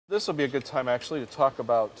This will be a good time actually to talk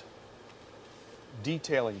about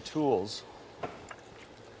detailing tools.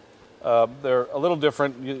 They're a little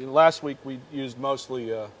different. Last week we used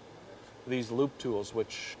mostly these loop tools,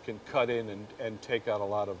 which can cut in and take out a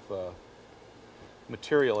lot of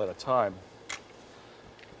material at a time.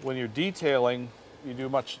 When you're detailing, you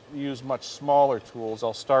use much smaller tools.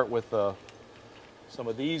 I'll start with some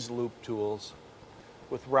of these loop tools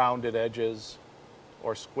with rounded edges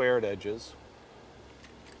or squared edges.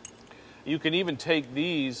 You can even take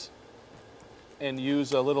these and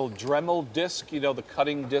use a little Dremel disc, you know, the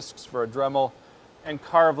cutting discs for a Dremel, and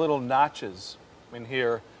carve little notches in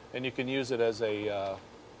here, and you can use it as a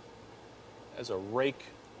rake.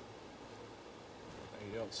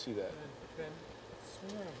 You don't see that.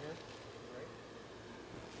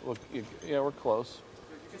 Look, yeah, we're close.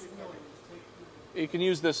 You can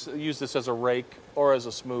use this as a rake or as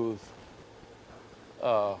a smooth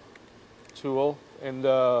tool,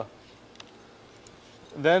 and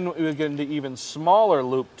then we get into even smaller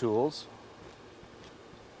loop tools,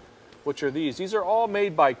 which are these. These are all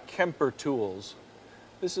made by Kemper Tools.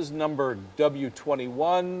 This is number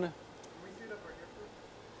W21.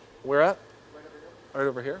 Where at? Right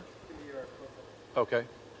over here? Okay.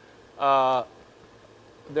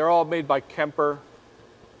 They're all made by Kemper.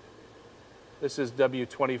 This is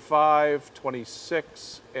W25,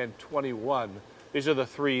 26, and 21. These are the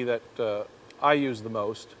three that I use the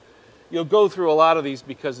most. You'll go through a lot of these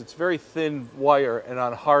because it's very thin wire, and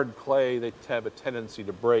on hard clay they have a tendency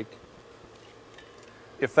to break.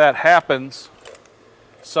 If that happens,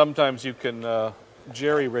 sometimes you can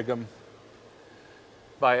jerry-rig them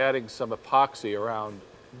by adding some epoxy around,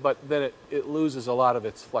 but then it loses a lot of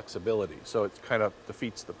its flexibility, so it kind of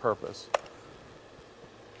defeats the purpose.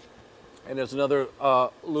 And there's another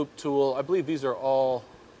loop tool. I believe these are all,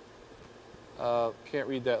 can't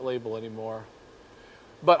read that label anymore.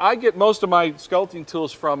 But I get most of my sculpting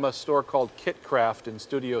tools from a store called Kitcraft in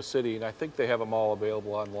Studio City, and I think they have them all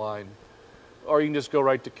available online. Or you can just go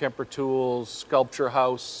right to Kemper Tools, Sculpture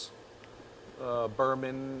House,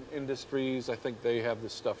 Berman Industries. I think they have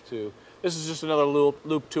this stuff too. This is just another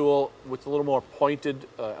loop tool with a little more pointed,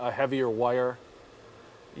 a heavier wire.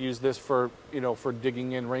 Use this for, you know, for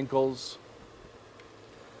digging in wrinkles.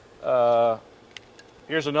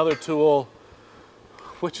 Here's another tool,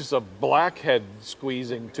 which is a blackhead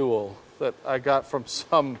squeezing tool that I got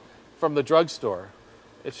from the drugstore.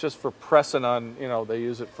 It's just for pressing on, you know, they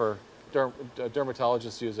use it for,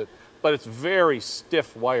 dermatologists use it, but it's very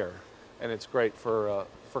stiff wire, and it's great for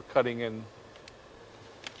cutting in.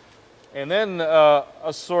 And then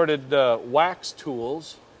assorted wax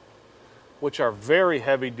tools, which are very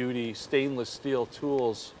heavy-duty stainless steel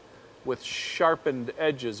tools with sharpened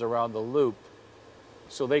edges around the loop,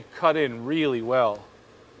 so they cut in really well.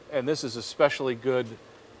 And this is especially good,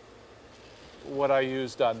 what I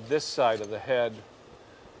used on this side of the head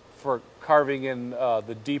for carving in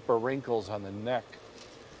the deeper wrinkles on the neck.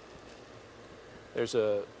 There's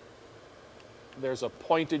a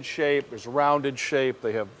pointed shape, there's rounded shape,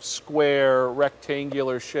 they have square,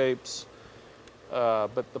 rectangular shapes.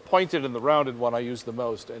 But the pointed and the rounded one I use the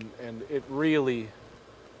most, and it really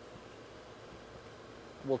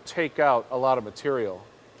will take out a lot of material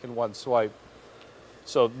in one swipe.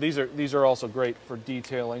 So these are also great for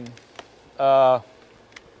detailing. And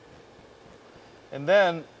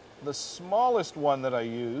then the smallest one that I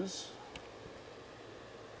use,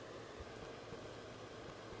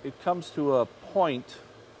 it comes to a point,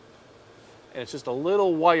 and it's just a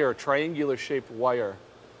little wire, triangular shaped wire.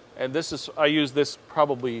 And I use this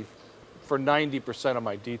probably for 90% of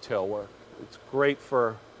my detail work. It's great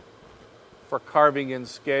for carving in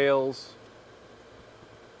scales,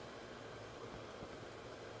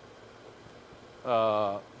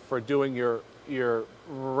 for doing your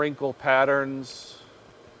wrinkle patterns.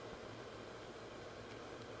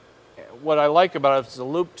 What I like about it is it's a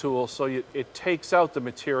loop tool, so it takes out the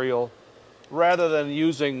material rather than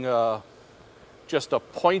using just a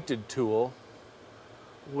pointed tool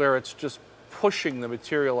where it's just pushing the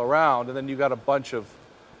material around, and then you got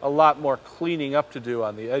a lot more cleaning up to do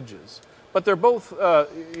on the edges. But they're both,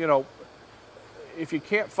 you know, if you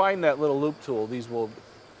can't find that little loop tool, these will,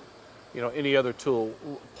 you know, any other tool,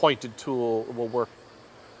 pointed tool will work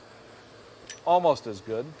almost as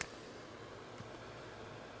good.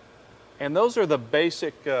 And those are the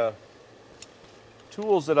basic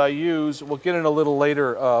tools that I use. We'll get in a little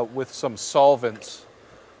later with some solvents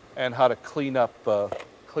and how to clean up the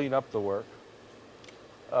work.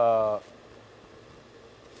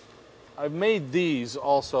 I've made these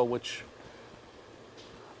also, which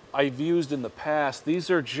I've used in the past. These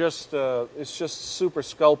are just, it's just super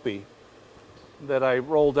sculpy. that I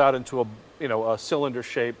rolled out into a cylinder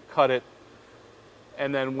shape, cut it,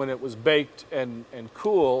 and then when it was baked and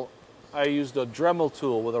cool, I used a Dremel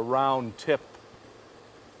tool with a round tip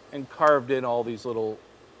and carved in all these little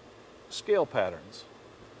scale patterns.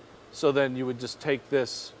 So then you would just take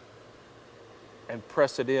this and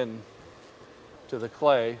press it in to the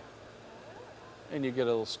clay, and you get a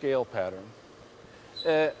little scale pattern.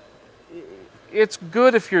 It's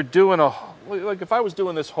good if you're doing like if I was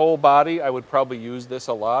doing this whole body, I would probably use this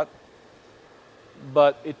a lot.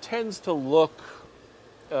 But it tends to look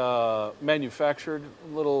manufactured,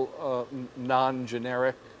 a little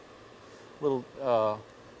non-generic,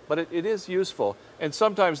 but it is useful. And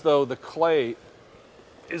sometimes though the clay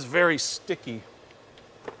is very sticky.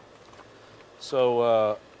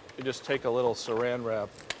 So you just take a little saran wrap.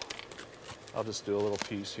 I'll just do a little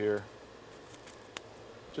piece here.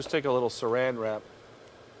 Just take a little saran wrap,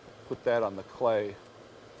 put that on the clay,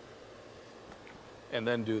 and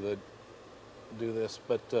then do this.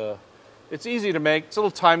 But it's easy to make. It's a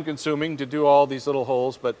little time consuming to do all these little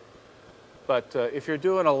holes, but if you're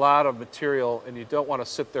doing a lot of material and you don't want to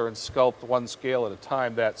sit there and sculpt one scale at a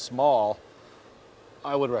time that small,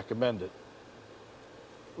 I would recommend it.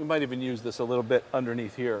 We might even use this a little bit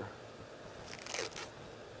underneath here.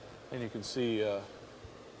 And you can see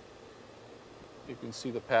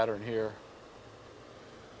the pattern here.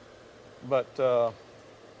 But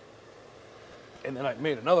and then I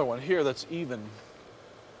made another one here that's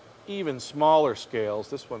even smaller scales.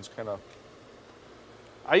 This one's kind of,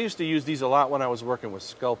 I used to use these a lot when I was working with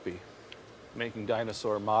Sculpting, making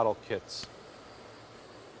dinosaur model kits.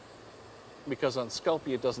 Because on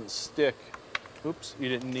Sculpting it doesn't stick. Oops, you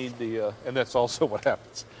didn't need the, and that's also what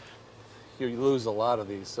happens. You lose a lot of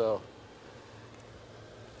these, so.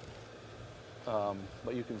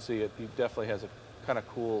 But you can see it definitely has a kind of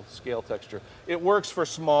cool scale texture. It works for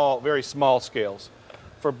small, very small scales.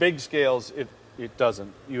 For big scales, it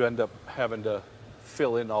doesn't. You end up having to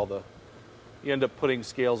fill in you end up putting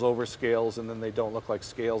scales over scales, and then they don't look like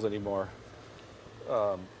scales anymore.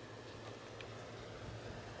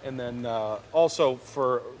 And then also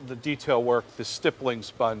for the detail work, the stippling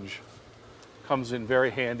sponge comes in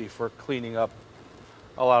very handy for cleaning up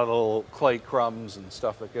a lot of the little clay crumbs and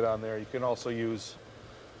stuff that get on there. You can also use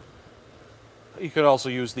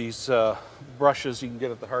these brushes you can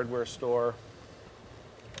get at the hardware store.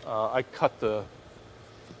 I cut the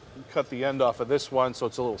end off of this one so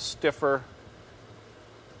it's a little stiffer.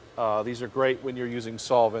 These are great when you're using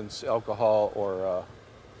solvents, alcohol, or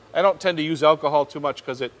I don't tend to use alcohol too much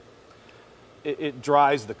because it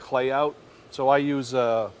dries the clay out. So I use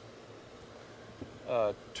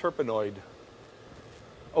terpenoid,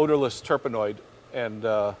 odorless terpenoid,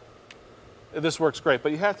 and this works great.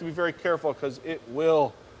 But you have to be very careful because it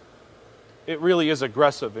really is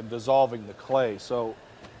aggressive in dissolving the clay. So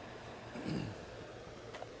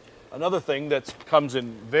another thing that comes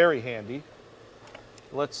in very handy,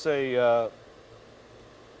 let's say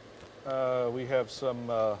we have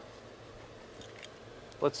some,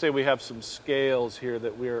 let's say we have some scales here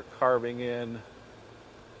that we're carving in,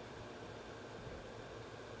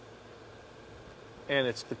 and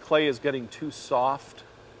the clay is getting too soft.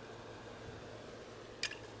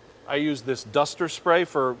 I use this duster spray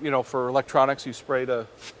for electronics. You spray to,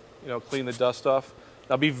 clean the dust off.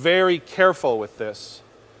 Now be very careful with this,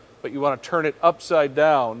 but you want to turn it upside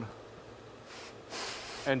down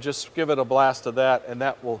and just give it a blast of that, and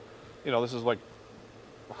that will, this is like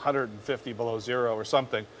 150 below zero or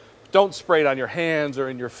something. Don't spray it on your hands or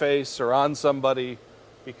in your face or on somebody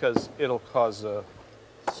because it'll cause a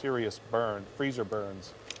serious burn, freezer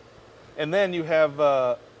burns. And then you have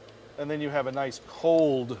a nice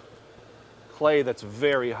cold clay that's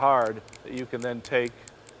very hard that you can then take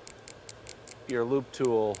your loop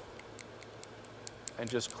tool and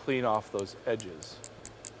just clean off those edges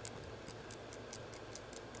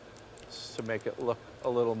to make it look a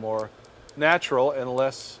little more natural and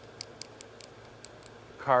less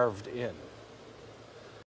carved in.